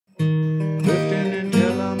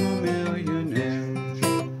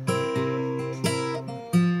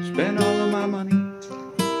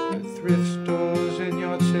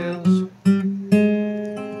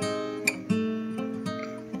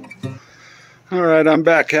Alright, I'm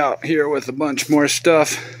back out here with a bunch more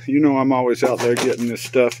stuff. You know I'm always out there getting this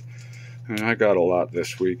stuff, and I got a lot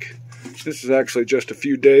this week. This is actually just a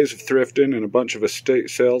few days of thrifting and a bunch of estate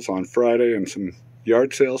sales on Friday and some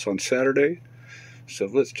yard sales on Saturday. So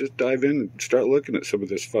let's just dive in and start looking at some of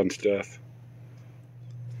this fun stuff.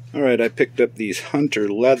 Alright, I picked up these Hunter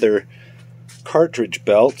leather cartridge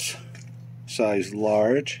belts, size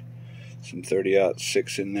large, some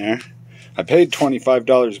 30-06 in there. I paid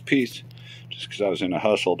 $25 a piece just because I was in a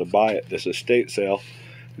hustle to buy it, this estate sale,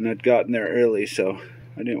 and I'd gotten there early, so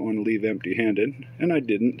I didn't want to leave empty-handed, and I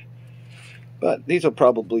didn't. But these will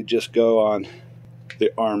probably just go on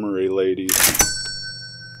the armory ladies.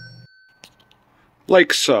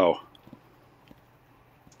 Like so.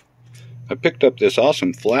 I picked up this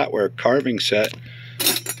awesome flatware carving set,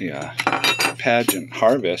 the Pageant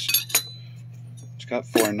Harvest. It's got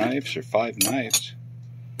 4 knives or 5 knives.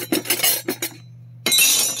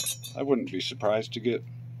 I wouldn't be surprised to get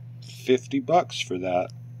 $50 for that.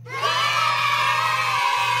 I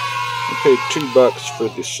paid $2 for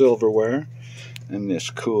the silverware and this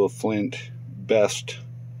cool flint best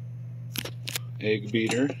egg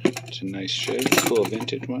beater. It's a nice shape, cool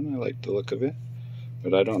vintage one. I like the look of it,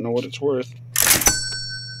 but I don't know what it's worth.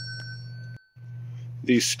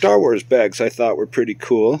 These Star Wars bags I thought were pretty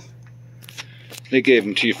cool. They gave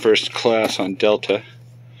them to you first class on Delta.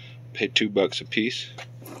 Paid $2 a piece.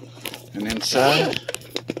 And inside,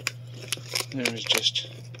 there's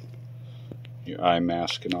just your eye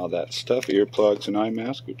mask and all that stuff. Earplugs and eye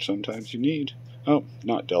mask, which sometimes you need. Oh,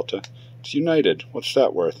 not Delta. It's United. What's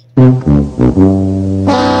that worth?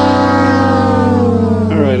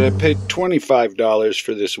 Alright, I paid $25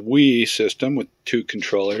 for this Wii system with 2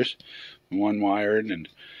 controllers, 1 wired, and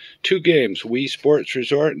 2 games. Wii Sports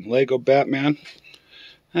Resort and Lego Batman.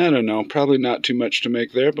 I don't know, probably not too much to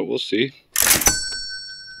make there, but we'll see.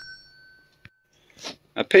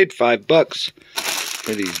 I paid $5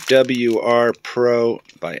 for these WR Pro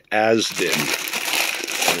by Asden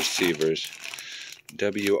receivers.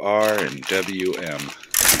 WR and WM.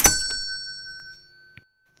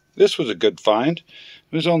 This was a good find.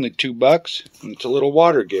 It was only $2, and it's a little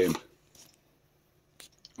water game.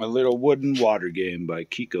 A little wooden water game by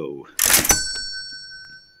Kiko.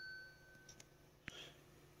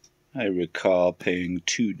 I recall paying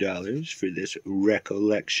 $2 for this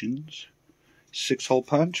Recollections 6-hole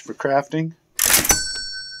punch for crafting.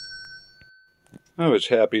 I was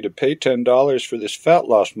happy to pay $10 for this fat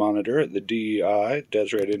loss monitor at the DEI,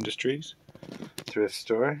 Deseret Industries thrift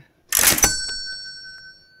store.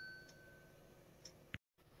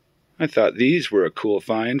 I thought these were a cool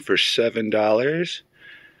find for $7.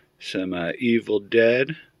 Some Evil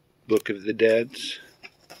Dead, Book of the Deads,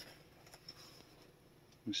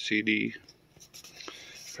 a CD,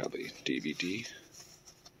 probably DVD.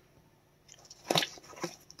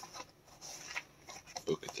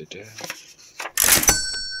 Book of the Dead.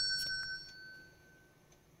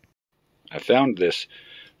 I found this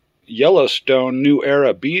Yellowstone New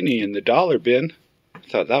Era beanie in the dollar bin. I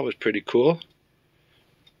thought that was pretty cool.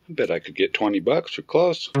 I bet I could get $20 or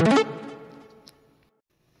close.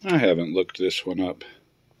 I haven't looked this one up,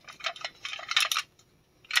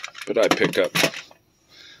 but I pick up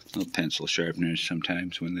little pencil sharpeners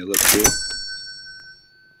sometimes when they look cool.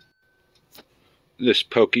 This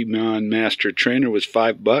Pokemon Master Trainer was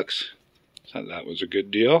 $5. Thought that was a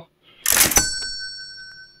good deal.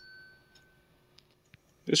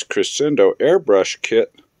 This Crescendo airbrush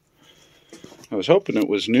kit, I was hoping it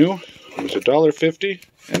was new. It was $1.50,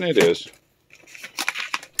 and it is.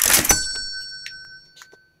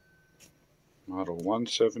 Model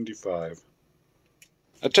 175.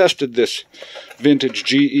 I tested this vintage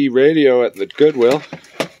GE radio at the Goodwill,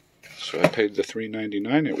 so I paid the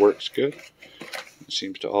 $3.99. It works good. It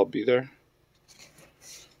seems to all be there.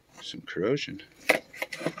 Some corrosion.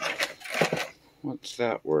 What's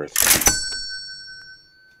that worth?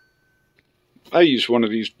 I use one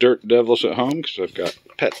of these Dirt Devils at home because I've got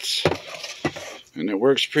pets. And it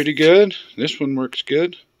works pretty good. This one works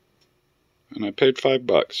good. And I paid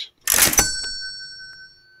 $5.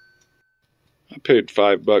 I paid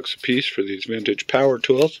 $5 a piece for these vintage power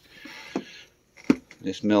tools.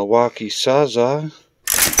 This Milwaukee Sawzall.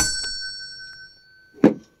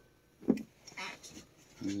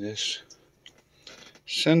 And this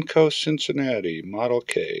Senko Cincinnati Model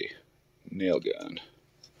K nail gun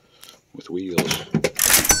with wheels.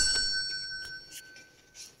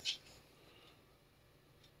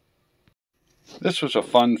 This was a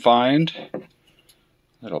fun find.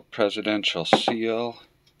 Little presidential seal.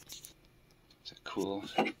 It's a cool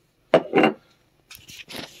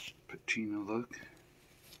patina look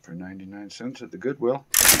for 99 cents at the Goodwill.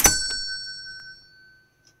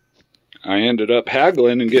 I ended up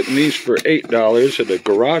haggling and getting these for $8 at a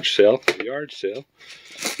garage sale, yard sale.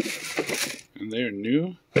 And they're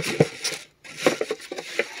new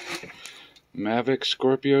Mavic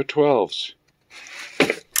Scorpio 12s.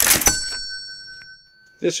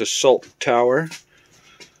 This assault tower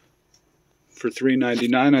for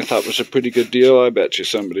 $3.99 I thought was a pretty good deal. I bet you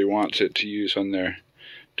somebody wants it to use on their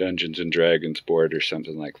Dungeons and Dragons board or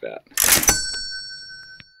something like that.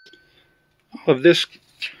 All of this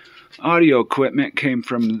audio equipment came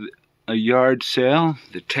from a yard sale.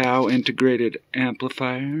 The Tau integrated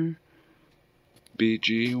amplifier,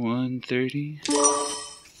 BG130.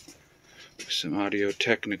 Some Audio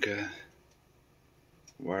Technica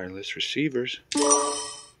wireless receivers.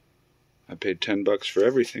 I paid $10 for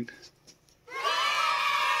everything.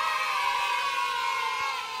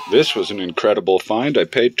 This was an incredible find. I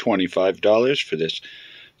paid $25 for this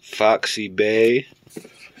Foxy Bay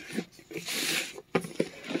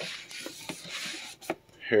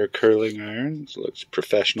hair curling iron. It looks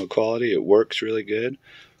professional quality. It works really good.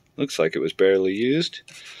 Looks like it was barely used.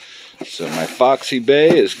 So my Foxy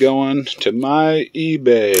Bay is going to my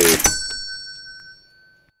eBay.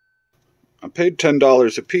 I paid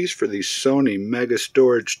 $10 a piece for these Sony Mega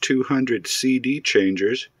Storage 200 CD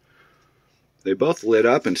changers. They both lit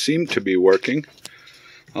up and seem to be working.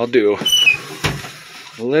 I'll do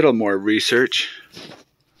a little more research.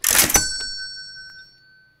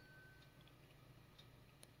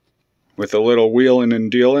 With a little wheeling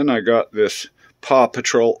and dealing, I got this Paw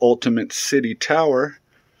Patrol Ultimate City Tower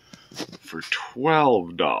for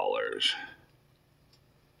 $12.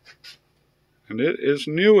 And it is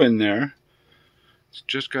new in there. It's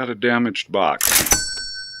just got a damaged box.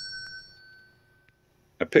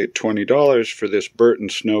 I paid $20 for this Burton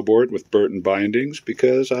snowboard with Burton bindings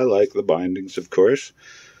because I like the bindings, of course.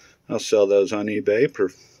 I'll sell those on eBay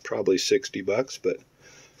for probably $60, but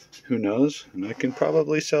who knows? And I can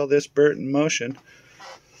probably sell this Burton Motion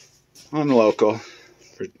on local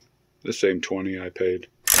for the same $20 I paid.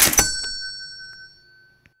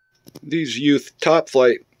 These Youth Top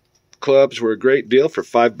Flight clubs were a great deal for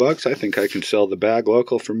 $5. I think I can sell the bag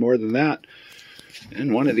local for more than that.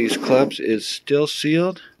 And one of these clubs is still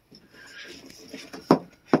sealed.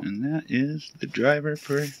 And that is the driver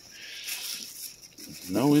for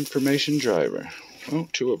no information driver. Oh,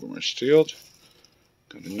 two of them are sealed.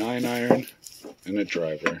 Got a 9-iron and a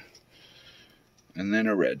driver. And then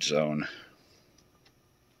a red zone.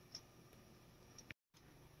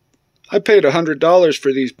 I paid $100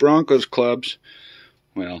 for these Broncos clubs.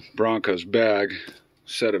 Well, Broncos bag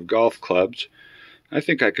set of golf clubs. I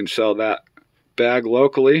think I can sell that bag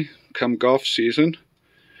locally come golf season.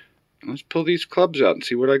 Let's pull these clubs out and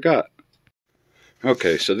see what I got.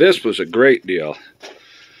 Okay, so this was a great deal.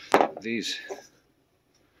 This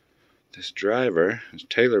driver is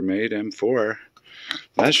TaylorMade M4.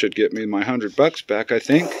 That should get me my $100 back, I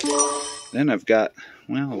think. Then I've got,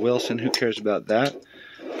 well, Wilson, who cares about that?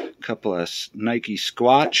 A couple of Nike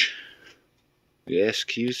Squatch. The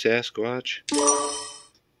SQ Sasquatch.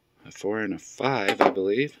 A 4 and a 5, I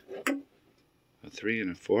believe. A 3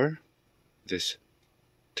 and a 4. This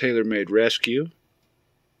TaylorMade Rescue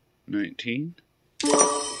 19.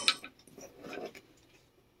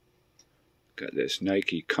 Got this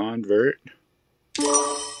Nike Convert.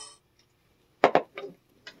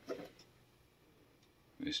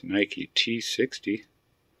 This Nike T60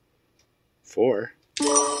 4.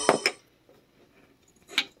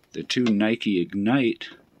 The two Nike Ignite.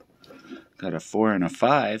 Got a 4 and a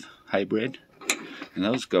 5 hybrid. And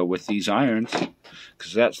those go with these irons,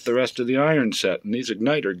 because that's the rest of the iron set. And these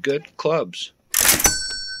Ignite are good clubs.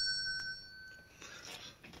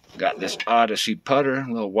 Got this Odyssey putter,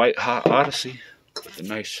 a little white hot Odyssey, with a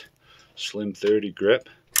nice slim 30 grip.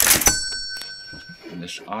 And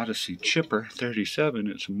this Odyssey chipper 37,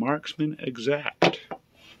 it's Marksman Exact.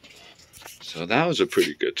 So that was a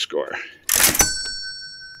pretty good score.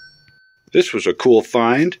 This was a cool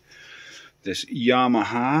find. This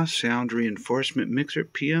Yamaha sound reinforcement mixer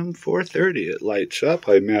PM430. It lights up.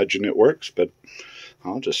 I imagine it works, but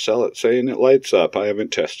I'll just sell it saying it lights up. I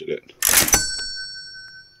haven't tested it.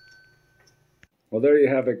 Well, there you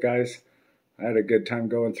have it, guys. I had a good time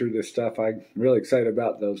going through this stuff. I'm really excited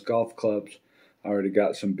about those golf clubs. I already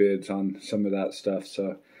got some bids on some of that stuff,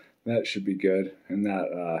 so that should be good. And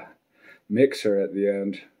that mixer at the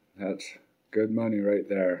end, that's good money right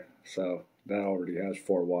there. So that already has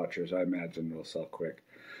 4 watchers. I imagine it'll sell quick.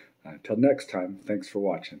 Till next time, thanks for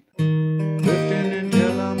watching. Thrifting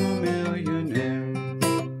until I'm a millionaire.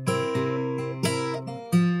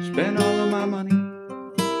 Spend all of my money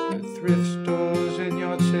at thrift stores and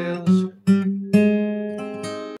yard sales.